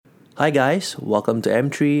Hi, guys, welcome to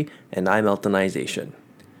M3 and I'm Eltonization.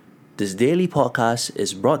 This daily podcast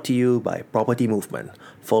is brought to you by Property Movement.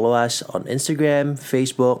 Follow us on Instagram,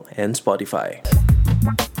 Facebook, and Spotify.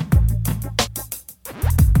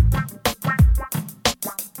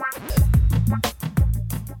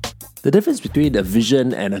 The difference between a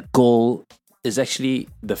vision and a goal is actually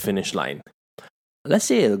the finish line. Let's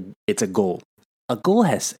say it's a goal. A goal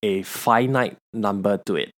has a finite number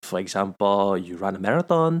to it. For example, you run a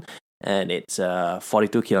marathon and it's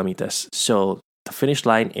 42 kilometers. So the finish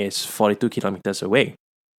line is 42 kilometers away.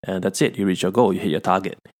 And that's it. You reach your goal. You hit your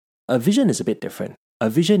target. A vision is a bit different. A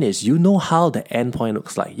vision is you know how the end point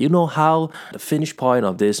looks like. You know how the finish point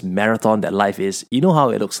of this marathon that life is. You know how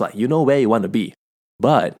it looks like. You know where you want to be.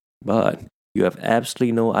 But you have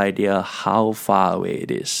absolutely no idea how far away it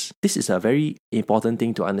is. This is a very important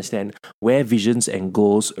thing to understand where visions and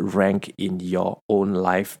goals rank in your own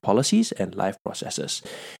life policies and life processes.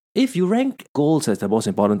 If you rank goals as the most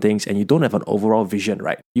important things and you don't have an overall vision,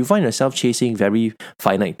 right, you find yourself chasing very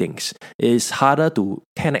finite things. It's harder to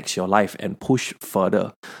 10x your life and push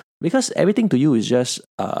further. Because everything to you is just,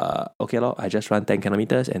 I just run 10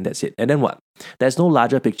 kilometers and that's it. And then what? There's no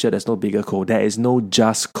larger picture, there's no bigger goal, there is no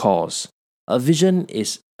just cause. A vision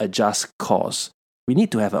is a just cause. We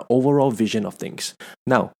need to have an overall vision of things.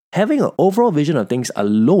 Now, having an overall vision of things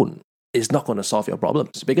alone is not going to solve your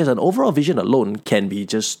problems because an overall vision alone can be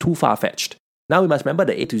just too far-fetched. Now, we must remember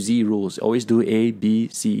the A to Z rules. Always do A, B,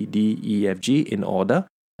 C, D, E, F, G in order.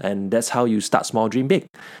 And that's how you start small, dream big.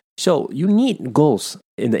 So you need goals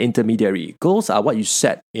in the intermediary. Goals are what you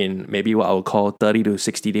set in maybe what I would call 30 to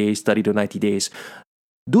 60 days, 30 to 90 days.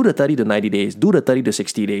 Do the 30 to 90 days, do the 30 to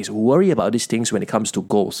 60 days. Worry about these things when it comes to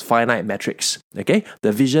goals, finite metrics. Okay?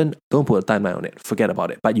 The vision, don't put a timeline on it. Forget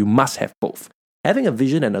about it. But you must have both. Having a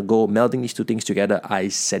vision and a goal, melding these two things together are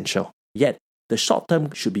essential. Yet, the short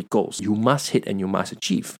term should be goals. You must hit and you must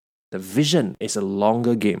achieve. The vision is a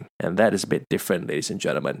longer game, and that is a bit different, ladies and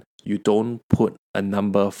gentlemen. You don't put a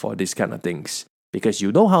number for these kind of things because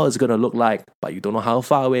you know how it's going to look like, but you don't know how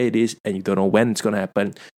far away it is, and you don't know when it's going to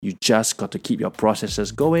happen. You just got to keep your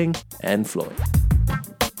processes going and flowing.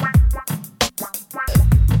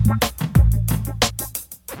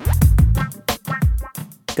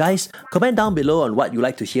 Guys, comment down below on what you'd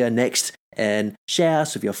like to hear next and share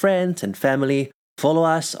us with your friends and family. Follow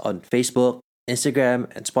us on Facebook, Instagram,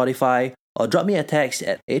 and Spotify, or drop me a text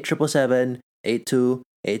at 8777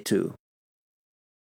 8282.